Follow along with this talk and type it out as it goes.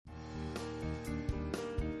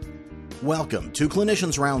Welcome to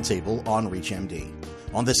Clinicians Roundtable on ReachMD.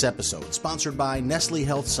 On this episode, sponsored by Nestle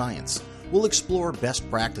Health Science, we'll explore best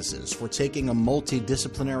practices for taking a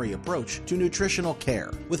multidisciplinary approach to nutritional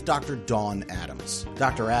care with Dr. Dawn Adams.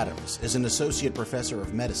 Dr. Adams is an associate professor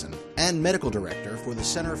of medicine and medical director for the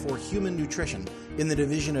Center for Human Nutrition in the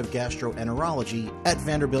Division of Gastroenterology at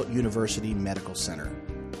Vanderbilt University Medical Center.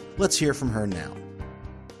 Let's hear from her now.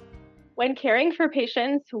 When caring for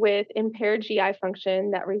patients with impaired GI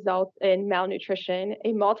function that results in malnutrition, a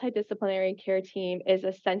multidisciplinary care team is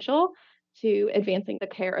essential to advancing the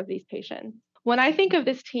care of these patients. When I think of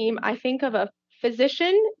this team, I think of a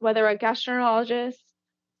physician, whether a gastroenterologist,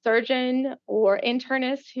 surgeon, or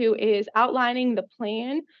internist, who is outlining the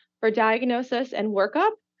plan for diagnosis and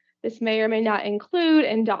workup. This may or may not include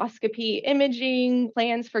endoscopy imaging,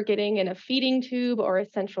 plans for getting in a feeding tube or a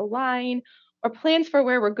central line, or plans for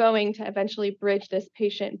where we're going to eventually bridge this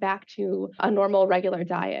patient back to a normal, regular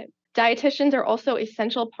diet. Dietitians are also an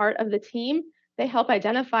essential part of the team. They help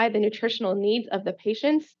identify the nutritional needs of the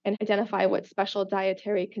patients and identify what special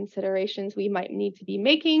dietary considerations we might need to be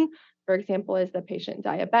making. For example, is the patient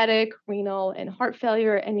diabetic, renal, and heart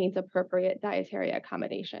failure, and needs appropriate dietary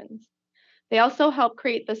accommodations. They also help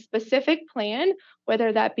create the specific plan,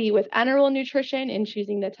 whether that be with enteral nutrition in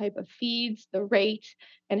choosing the type of feeds, the rate,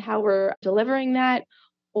 and how we're delivering that,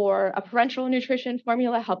 or a parenteral nutrition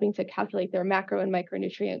formula helping to calculate their macro and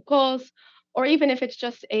micronutrient goals, or even if it's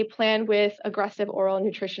just a plan with aggressive oral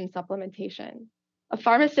nutrition supplementation. A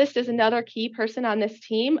pharmacist is another key person on this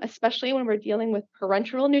team, especially when we're dealing with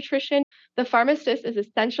parenteral nutrition. The pharmacist is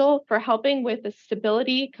essential for helping with the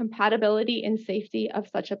stability, compatibility, and safety of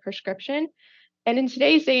such a prescription. And in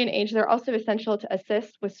today's day and age, they're also essential to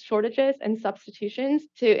assist with shortages and substitutions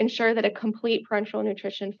to ensure that a complete parenteral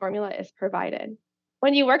nutrition formula is provided.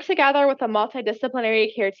 When you work together with a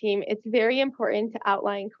multidisciplinary care team, it's very important to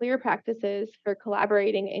outline clear practices for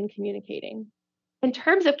collaborating and communicating. In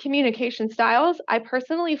terms of communication styles, I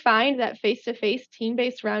personally find that face-to-face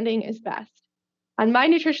team-based rounding is best. On my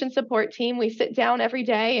nutrition support team, we sit down every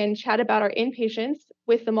day and chat about our inpatients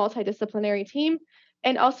with the multidisciplinary team,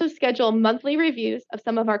 and also schedule monthly reviews of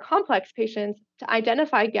some of our complex patients to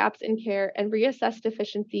identify gaps in care and reassess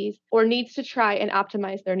deficiencies or needs to try and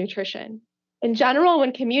optimize their nutrition. In general,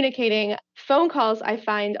 when communicating, phone calls I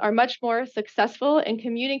find are much more successful in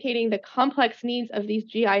communicating the complex needs of these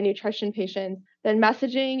GI nutrition patients than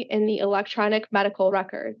messaging in the electronic medical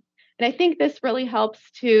record. And I think this really helps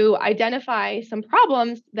to identify some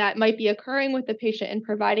problems that might be occurring with the patient in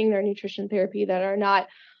providing their nutrition therapy that are not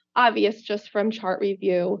obvious just from chart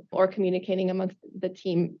review or communicating amongst the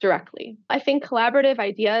team directly. I think collaborative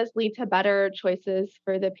ideas lead to better choices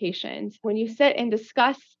for the patient. When you sit and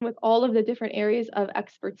discuss with all of the different areas of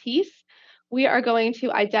expertise, we are going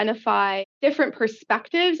to identify different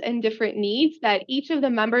perspectives and different needs that each of the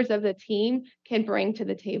members of the team can bring to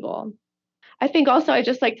the table. I think also I'd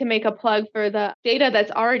just like to make a plug for the data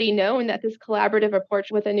that's already known that this collaborative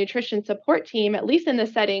approach with a nutrition support team, at least in the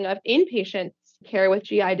setting of inpatient care with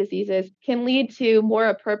GI diseases, can lead to more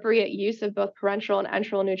appropriate use of both parenteral and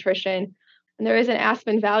enteral nutrition. And there is an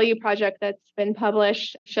Aspen Value project that's been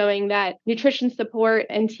published showing that nutrition support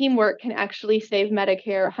and teamwork can actually save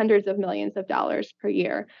Medicare hundreds of millions of dollars per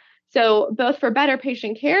year. So both for better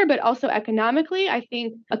patient care, but also economically, I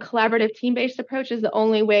think a collaborative team-based approach is the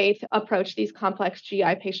only way to approach these complex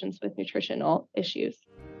GI patients with nutritional issues.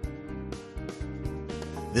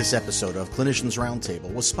 This episode of Clinicians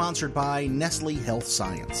Roundtable was sponsored by Nestle Health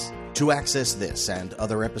Science. To access this and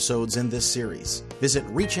other episodes in this series, visit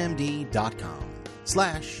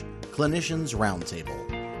reachmd.com/clinicians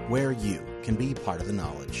roundtable, where you can be part of the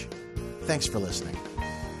knowledge. Thanks for listening.